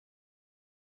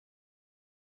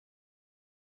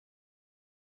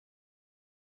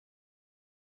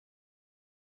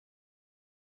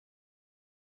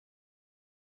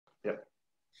Yep.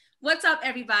 What's up,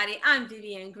 everybody? I'm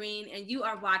Vivian Green, and you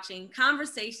are watching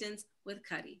Conversations with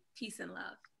Cutty. Peace and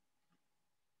love.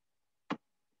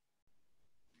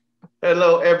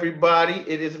 Hello, everybody.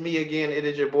 It is me again. It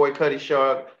is your boy Cutty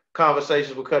Shark.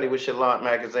 Conversations with Cutty with Chalant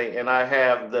Magazine, and I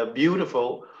have the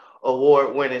beautiful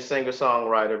award-winning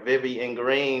singer-songwriter Vivian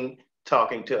Green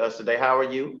talking to us today. How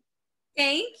are you?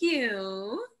 Thank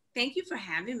you. Thank you for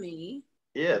having me.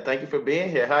 Yeah, thank you for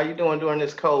being here. How are you doing during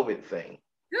this COVID thing?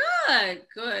 Good,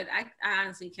 good. I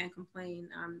honestly can't complain.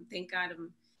 Thank God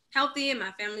I'm healthy and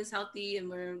my family's healthy, and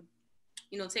we're,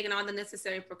 taking all the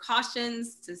necessary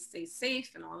precautions to stay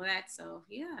safe and all that. So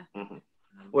yeah. Mm-hmm. And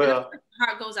of Well, course, my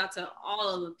heart goes out to all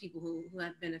of the people who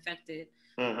have been affected.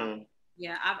 mm-hmm.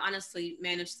 Yeah, I've honestly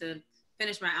managed to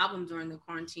finish my album during the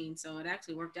quarantine, so it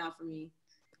actually worked out for me.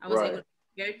 I was able Right. to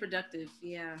be very productive.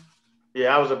 Yeah.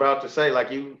 Yeah, I was about to say, like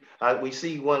we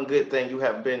see one good thing. You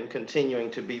have been continuing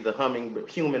to be the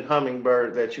human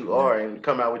hummingbird that you are, and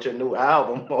come out with your new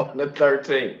album on the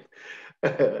 13th.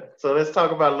 So let's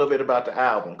talk about a little bit about the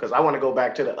album, because I want to go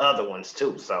back to the other ones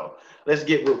too. So let's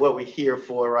get with what we're here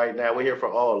for right now. We're here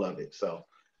for all of it. So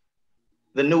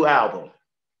the new album,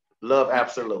 Love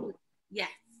Absolute. Yes.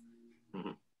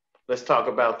 Mhm. Let's talk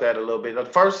about that a little bit. The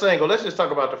first single, let's just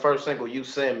talk about the first single you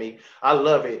sent me. I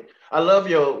love it. I love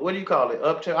your, what do you call it?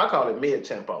 Up tempo? I call it mid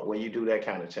tempo when you do that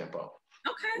kind of tempo.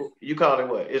 Okay. You call it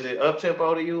what? Is it up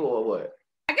tempo to you or what?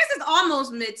 I guess it's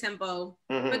almost mid tempo,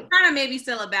 but kind of maybe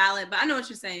still a ballad. But I know what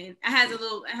you're saying. It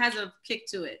has a kick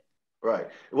to it. Right.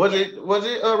 Was it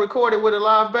recorded with a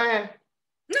live band?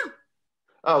 No.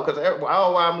 Oh, because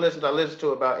all while I listened to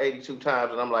it about 82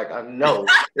 times, and I'm like, I know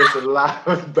it's a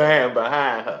live band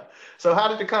behind her. So how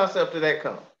did the concept of that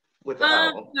come with the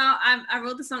album? No, I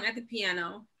wrote the song at the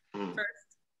piano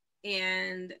first,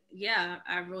 and yeah,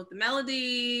 I wrote the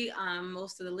melody,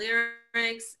 most of the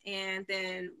lyrics, and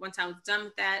then once I was done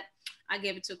with that, I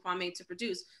gave it to Kwame to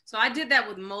produce. So I did that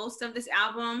with most of this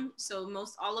album. So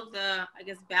all of the, I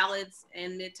guess, ballads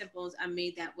and mid tempos I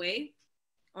made that way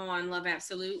on Love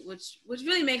Absolute, which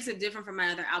really makes it different from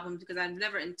my other albums because I've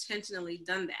never intentionally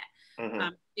done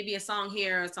that. Maybe a song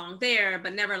here, a song there,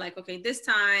 but never like, okay, this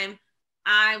time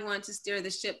I want to steer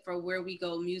the ship for where we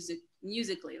go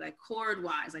musically, like chord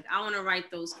wise. Like I want to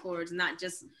write those chords, not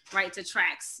just write to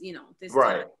tracks, this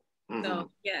Right. time.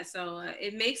 So yeah,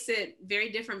 it makes it very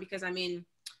different because I mean,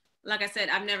 like I said,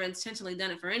 I've never intentionally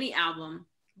done it for any album,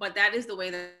 but that is the way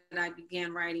that I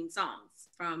began writing songs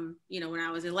from, when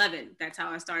I was 11. That's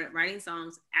how I started writing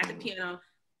songs at the piano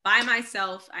by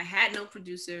myself. I had no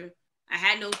producer. I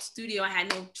had no studio. I had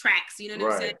no tracks. You know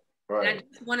what I'm saying? Right. And I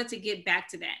just wanted to get back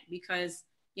to that because,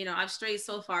 I've strayed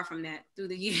so far from that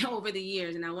over the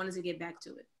years, and I wanted to get back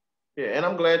to it. Yeah, and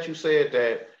I'm glad you said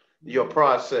that, your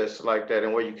process like that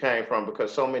and where you came from,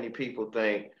 because so many people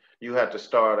think you have to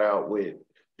start out with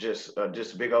just a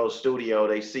big old studio.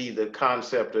 They see the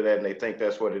concept of that and they think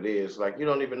that's what it is. Like you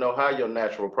don't even know how your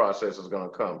natural process is going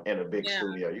to come in a big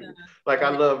studio. I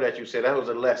love that you said that was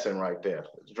a lesson right there.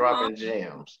 It's dropping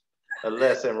gems, a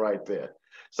lesson right there.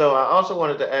 So I also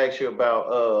wanted to ask you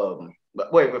about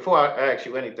but wait, before I ask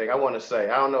you anything, I want to say,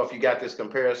 I don't know if you got this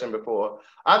comparison before.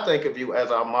 I think of you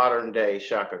as our modern day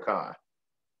Shaka Khan.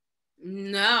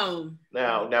 No.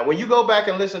 Now, when you go back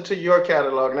and listen to your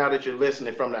catalog, now that you're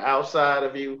listening from the outside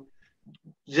of you,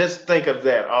 just think of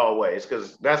that always,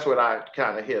 because that's what I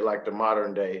kind of hear, like the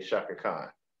modern day Shaka Khan.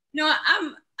 No,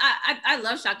 I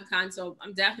love Shaka Khan, so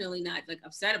I'm definitely not like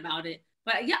upset about it.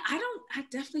 But yeah, I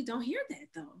definitely don't hear that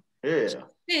though. Yeah.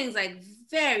 Things like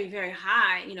very, very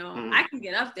high, I can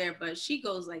get up there, but she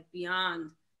goes like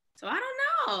beyond. So I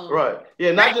don't know. Right.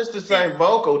 Yeah, not just the same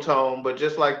vocal tone, but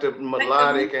just like the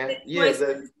melodic and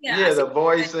the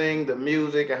voicing, the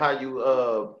music, and how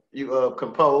you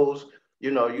compose.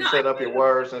 You set up your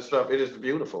words and stuff. It is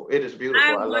beautiful. It is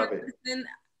beautiful. I love it.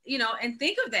 And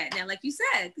think of that now, like you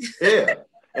said. Yeah.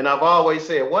 And I've always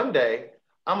said one day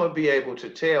I'm gonna be able to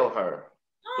tell her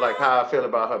like how I feel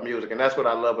about her music. And that's what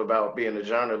I love about being a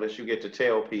journalist. You get to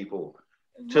tell people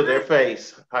to their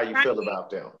face how you feel about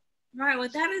them. Right. Well,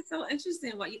 that is so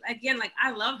interesting. Again, like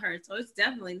I love her, so it's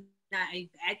definitely not a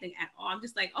bad thing at all. I'm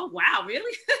just like, oh wow,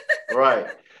 really? Right.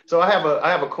 So I have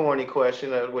a corny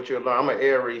question. What you learn? I'm an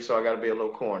Aries, so I got to be a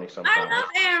little corny sometimes. I love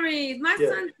Aries. My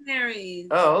son's Aries.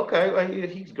 Oh, okay. Well,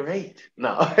 he's great.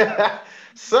 No.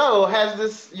 So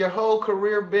has your whole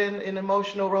career been an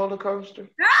emotional roller coaster?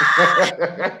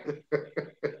 That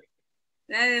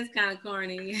is kind of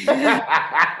corny.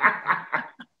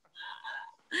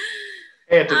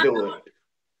 Had to do it.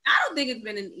 I don't think it's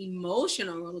been an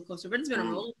emotional roller coaster, but it's been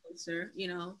a roller coaster.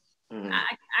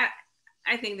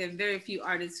 I think there are very few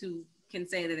artists who can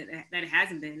say that it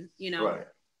hasn't been, you know. Right.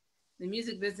 The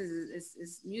music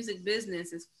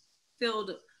business is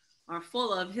filled or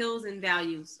full of hills and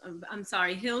values. I'm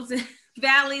sorry, hills and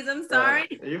valleys. I'm sorry.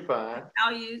 You're fine.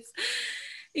 Values.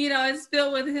 You know, it's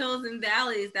filled with hills and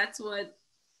valleys. That's what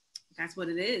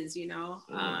it is, you know.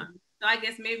 So I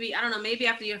guess maybe, I don't know, maybe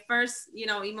after your first, you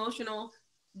know, emotional,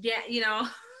 you know,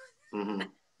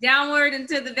 downward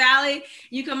into the valley,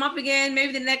 you come up again.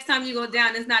 Maybe the next time you go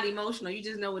down, it's not emotional. You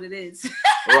just know what it is.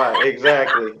 Right.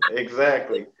 Exactly.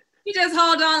 Exactly. You just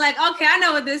hold on like, okay, I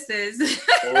know what this is.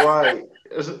 Right.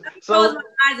 So close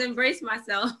my eyes, embrace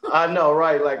myself. I know,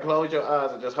 right? Like close your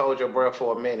eyes and just hold your breath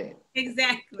for a minute.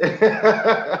 Exactly.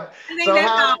 I think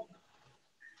so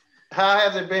how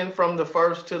has it been from the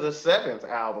first to the seventh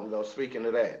album, though? Speaking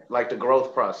of that, like the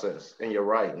growth process in your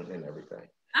writing and everything.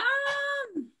 How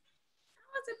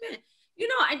has it been? You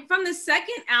know, from the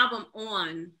second album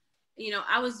on, you know,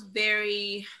 I was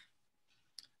very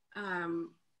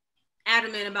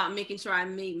adamant about making sure I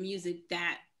made music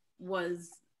that was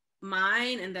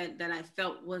mine and that I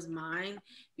felt was mine,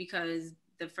 because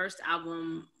the first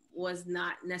album was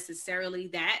not necessarily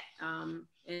that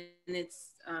in its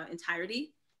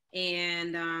entirety.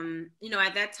 And you know,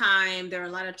 at that time there were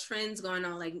a lot of trends going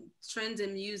on, like trends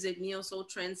in music, neo soul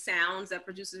trends, sounds that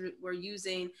producers were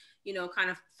using, you know, kind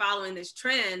of following this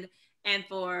trend. And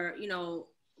for, you know,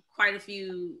 quite a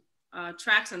few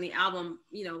tracks on the album,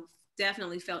 you know,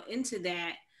 definitely fell into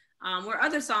that. Where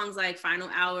other songs like Final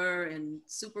Hour and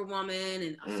Superwoman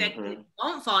and Affected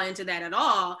won't fall into that at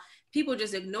all. People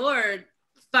just ignored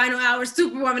Final Hour,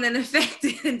 Superwoman, and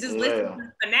Affected and just listened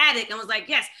to Fanatic and was like,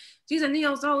 yes, she's a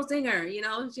neo soul singer. You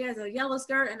know, she has a yellow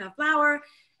skirt and a flower.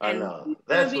 And I know.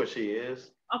 That's what she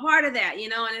is. A part of that, you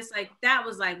know, and it's like, that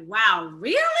was like, wow,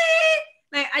 really?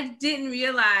 Like, I didn't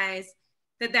realize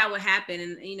that would happen.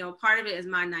 And, you know, part of it is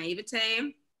my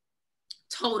naivete.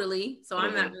 Totally. So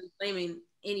I'm not really blaming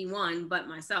anyone but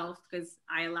myself, because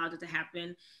I allowed it to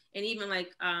happen. And even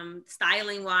like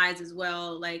styling wise as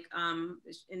well, like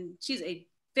and she's a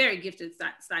very gifted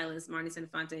stylist, Marnie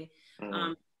Senefante.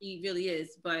 He really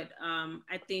is. But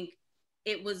I think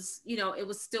it was, you know, it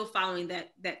was still following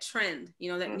that trend,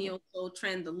 you know, that neo soul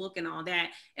trend, the look and all that.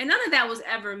 And none of that was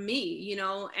ever me, you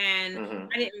know, and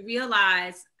I didn't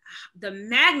realize the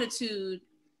magnitude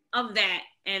of that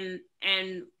and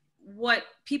what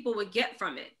people would get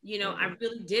from it. You know, I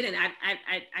really didn't.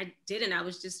 I didn't. I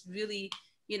was just really,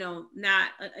 you know, not,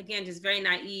 again, just very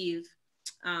naive.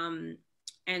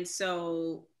 And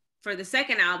so for the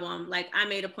second album, like I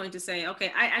made a point to say,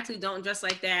 okay, I actually don't dress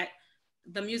like that.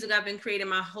 The music I've been creating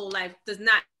my whole life does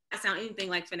not sound anything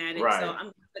like Fanatic. Right. So I'm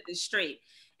gonna put this straight.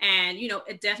 And, you know,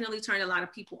 it definitely turned a lot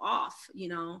of people off, you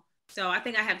know. So I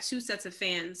think I have two sets of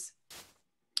fans.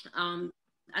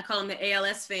 I call them the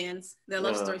ALS fans, the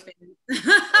Love Story fans.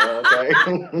 Okay.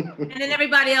 And then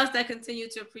everybody else that continue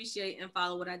to appreciate and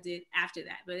follow what I did after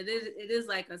that. But it is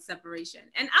like a separation.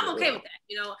 And I'm okay with that,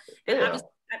 you know. And obviously,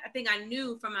 I think I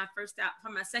knew from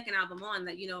my second album on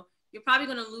that, you know, you're probably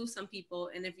going to lose some people.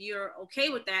 And if you're okay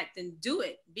with that, then do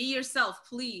it. Be yourself,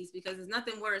 please, because there's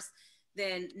nothing worse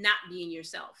than not being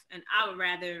yourself. And I would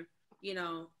rather, you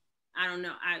know, I don't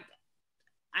know.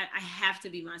 I have to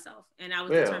be myself. And I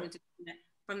was determined to do that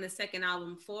from the second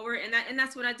album forward, and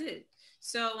that's what I did.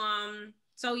 So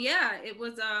yeah, it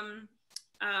was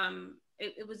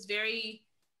it was very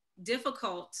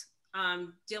difficult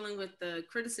dealing with the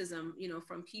criticism, you know,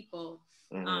 from people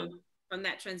from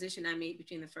that transition I made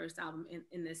between the first album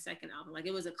and the second album. Like,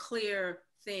 it was a clear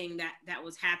thing that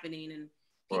was happening, and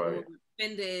people were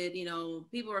offended. You know,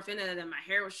 people were offended that my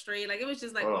hair was straight. Like, it was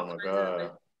just like all kinds of,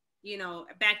 like, you know,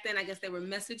 back then, I guess there were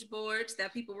message boards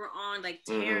that people were on, like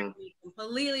tearing me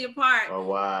completely apart. Oh,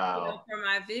 wow. You know, for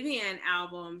my Vivian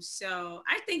album. So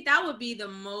I think that would be the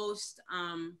most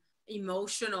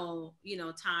emotional, you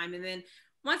know, time. And then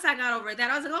once I got over that,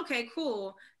 I was like, okay,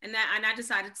 cool. And I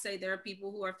decided to say there are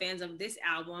people who are fans of this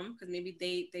album because maybe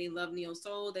they love neo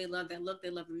soul, they love that look,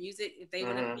 they love the music. If they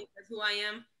want to think that's who I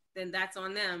am, then that's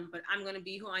on them. But I'm going to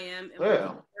be who I am.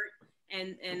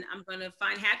 And and I'm going to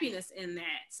find happiness in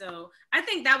that. So I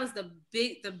think that was the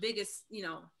biggest, you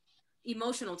know,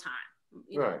 emotional time,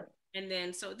 you know? And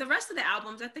then, so the rest of the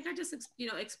albums, I think I just, you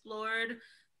know, explored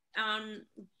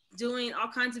doing all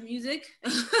kinds of music.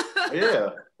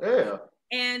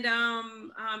 And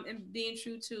being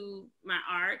true to my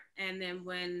art. And then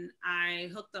when I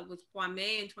hooked up with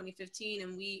Kwame in 2015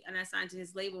 and I signed to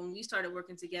his label and we started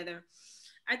working together,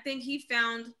 I think he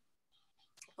found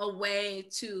a way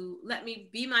to let me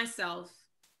be myself,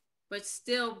 but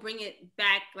still bring it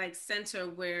back, like, center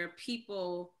where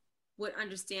people would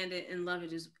understand it and love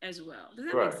it as well. Does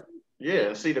that make sense? Yeah,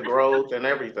 and see the growth and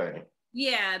everything.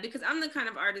 Yeah, because I'm the kind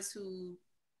of artist who,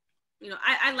 you know,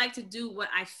 I like to do what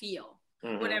I feel,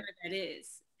 whatever that is.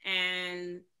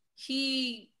 And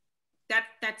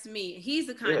that's me. He's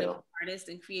the kind of artist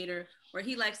and creator where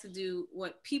he likes to do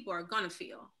what people are gonna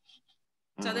feel.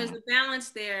 So there's a balance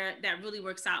there that really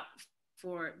works out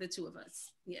for the two of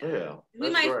us. Yeah. We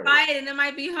might fight and it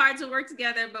might be hard to work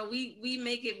together, but we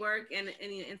make it work. And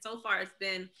so far it's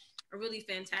been a really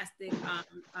fantastic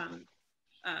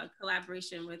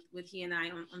collaboration with he and I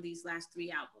on these last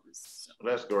 3 albums. So.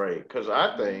 That's great. Because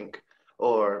I think,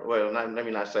 or well, let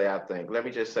me not say I think. Let me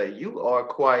just say you are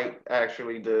quite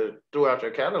actually throughout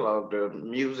your catalog the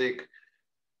music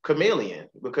chameleon,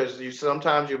 because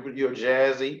sometimes you're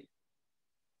jazzy,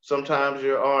 sometimes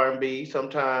you're R&B,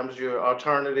 sometimes you're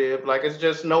alternative. Like it's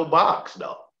just no box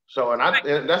though. So and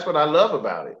that's what I love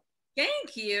about it.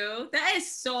 Thank you. That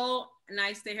is so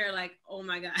nice to hear. Like, oh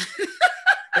my God.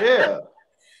 Yeah.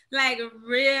 Like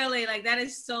really, like that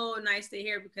is so nice to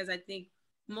hear, because I think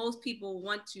most people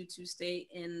want you to stay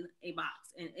in a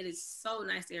box, and it is so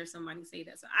nice to hear somebody say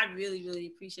that. So I really, really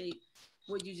appreciate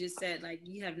what you just said. Like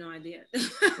you have no idea.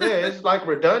 Yeah, it's like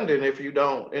redundant if you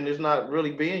don't, and it's not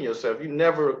really being yourself. You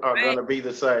never are gonna be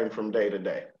the same from day to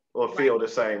day or feel the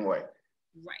same way.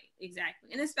 Right,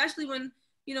 exactly. And especially when,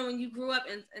 you know, when you grew up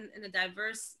in a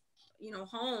diverse, you know,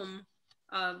 home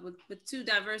with 2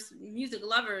 diverse music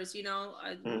lovers, you know,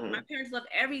 my parents loved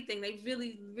everything. They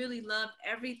really, really loved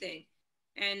everything.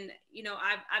 And, you know,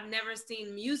 I've never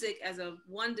seen music as a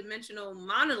one-dimensional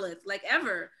monolith, like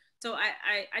ever. So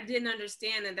I didn't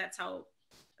understand that that's how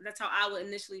I would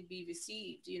initially be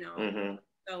received, you know.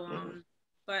 So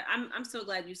but I'm so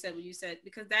glad you said what you said,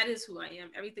 because that is who I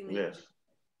am. Everything that you just,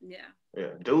 yeah.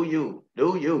 Do you.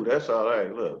 That's all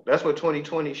right. Look, that's what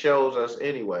 2020 shows us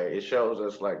anyway. It shows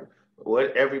us like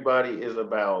what everybody is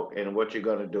about and what you're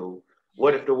gonna do.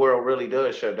 What if the world really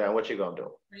does shut down? What you gonna do?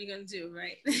 What are you gonna do,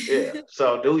 right? Yeah.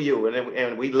 So do you,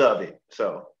 and we love it.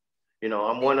 So, you know,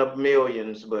 I'm one of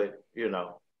millions, but you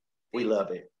know, we love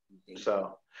it.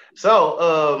 So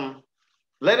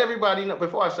let everybody know,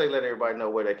 before I say let everybody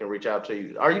know where they can reach out to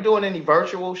you. Are you doing any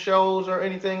virtual shows or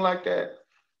anything like that?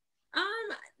 No,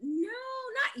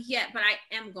 not yet, but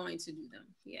I am going to do them.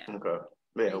 Yeah. Okay.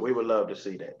 Yeah, we would love to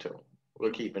see that too. We're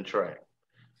keeping track.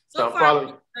 So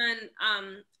far, I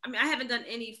mean, I haven't done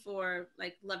any for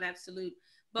like Love Absolute,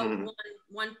 but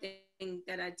one thing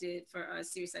that I did for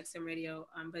Sirius XM Radio,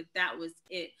 but that was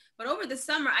it. But over the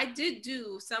summer, I did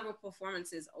do several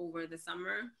performances over the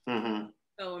summer.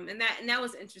 So and that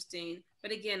was interesting.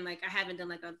 But again, like I haven't done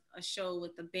like a show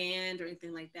with the band or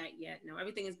anything like that yet. No,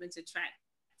 everything has been to track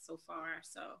so far.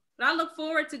 So, but I look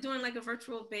forward to doing like a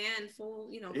virtual band full,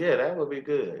 you know. Yeah, that would be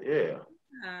good. Yeah.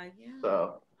 Yeah.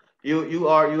 So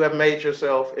you have made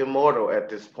yourself immortal at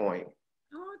this point.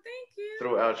 Oh, thank you.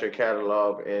 Throughout your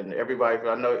catalog, and everybody,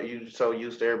 I know you so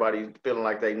used to everybody feeling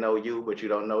like they know you, but you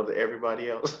don't know everybody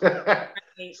else.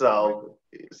 So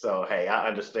hey, I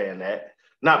understand that.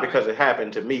 Not because it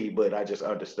happened to me, but I just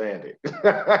understand it.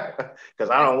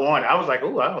 Because I don't want it. I was like,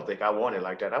 oh, I don't think I want it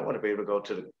like that. I want to be able to go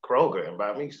to the Kroger and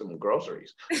buy me some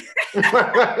groceries.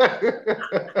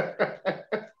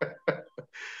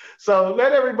 So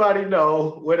let everybody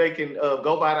know where they can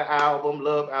go buy the album,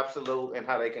 Love Absolute, and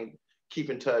how they can keep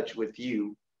in touch with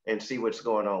you and see what's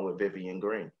going on with Vivian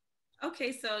Green.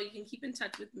 Okay, so you can keep in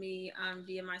touch with me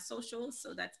via my socials.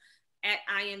 So that's at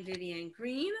I am Vivian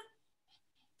Green.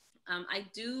 I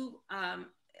do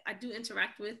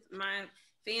interact with my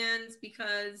fans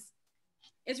because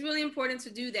it's really important to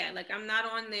do that. Like I'm not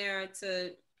on there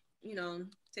to, you know,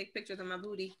 take pictures of my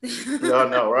booty.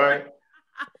 No, right?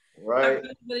 Right.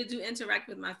 I really do interact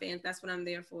with my fans. That's what I'm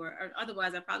there for. Or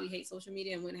otherwise, I probably hate social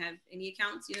media and wouldn't have any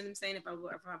accounts. You know what I'm saying? If I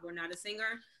were not a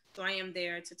singer, so I am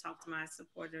there to talk to my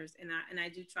supporters, and I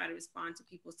do try to respond to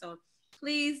people. So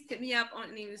please hit me up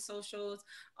on any of the socials.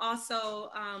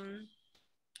 Also,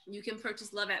 you can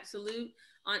purchase Love Absolute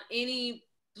on any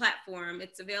platform.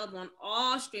 It's available on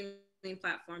all streaming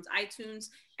platforms, iTunes,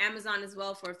 Amazon as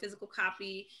well for a physical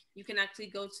copy. You can actually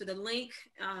go to the link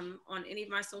on any of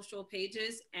my social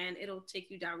pages, and it'll take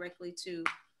you directly to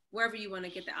wherever you want to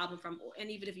get the album from,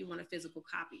 and even if you want a physical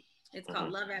copy. It's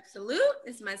called Love Absolute.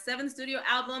 It's my 7th studio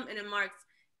album, and it marks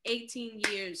 18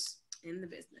 years in the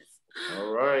business.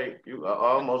 All right. You are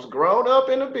almost grown up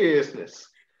in the business.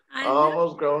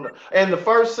 Almost grown up. And the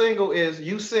first single is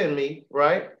You Send Me,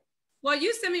 right? Well,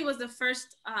 You Send Me was the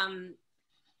first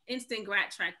instant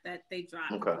grat track that they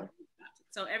dropped. Okay.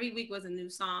 So every week was a new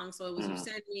song. So it was You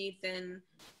Send Me, then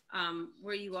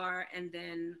Where You Are, and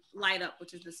then Light Up,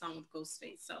 which is the song with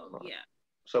Ghostface. So yeah.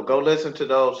 So go listen to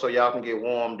those so y'all can get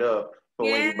warmed up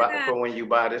for when you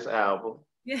buy this album.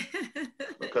 Yeah.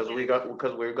 because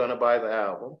we're gonna buy the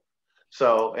album.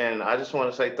 So, and I just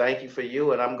want to say thank you for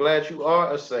you, and I'm glad you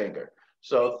are a singer.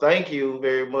 So thank you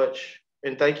very much,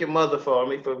 and thank your mother for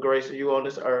me for gracing you on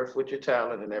this earth with your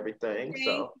talent and everything.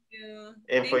 Thank you.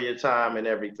 And for your time and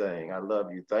everything. I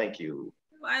love you. Thank you.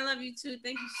 Well, I love you too.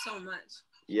 Thank you so much.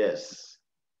 Yes.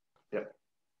 Yep.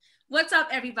 What's up,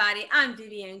 everybody? I'm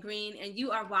Vivian Green, and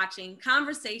you are watching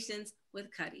Conversations with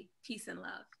Cutty. Peace and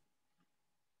love.